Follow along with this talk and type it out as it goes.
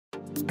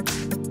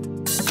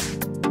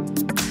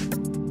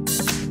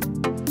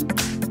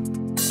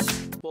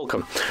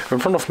Welcome. In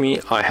front of me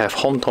I have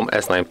HomTom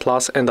S9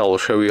 Plus, and I will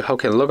show you how you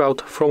can log out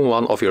from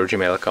one of your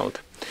Gmail account.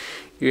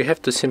 You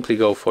have to simply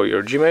go for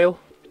your Gmail,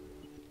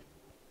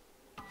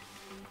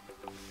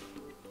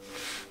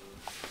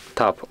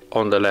 tap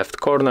on the left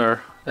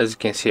corner. As you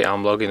can see,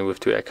 I'm logged in with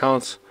 2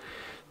 accounts.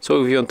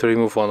 So if you want to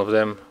remove one of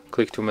them,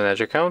 click to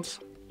manage accounts,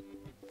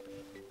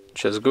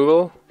 just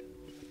Google,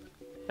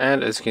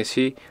 and as you can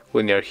see,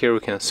 when you are here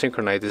we can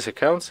synchronize these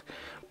accounts,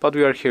 but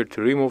we are here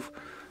to remove.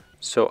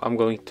 So I'm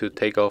going to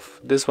take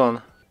off this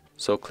one,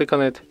 so click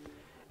on it,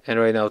 and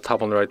right now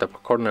tap on the right upper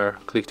corner,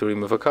 click to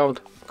remove account,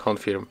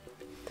 confirm.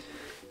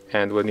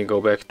 And when you go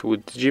back to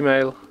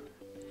Gmail,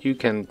 you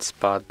can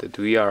spot that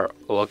we are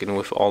logged in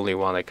with only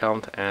 1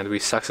 account and we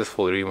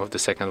successfully removed the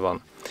second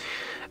one.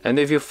 And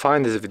if you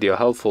find this video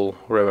helpful,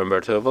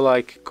 remember to have a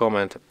like,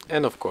 comment,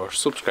 and of course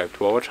subscribe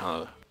to our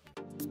channel.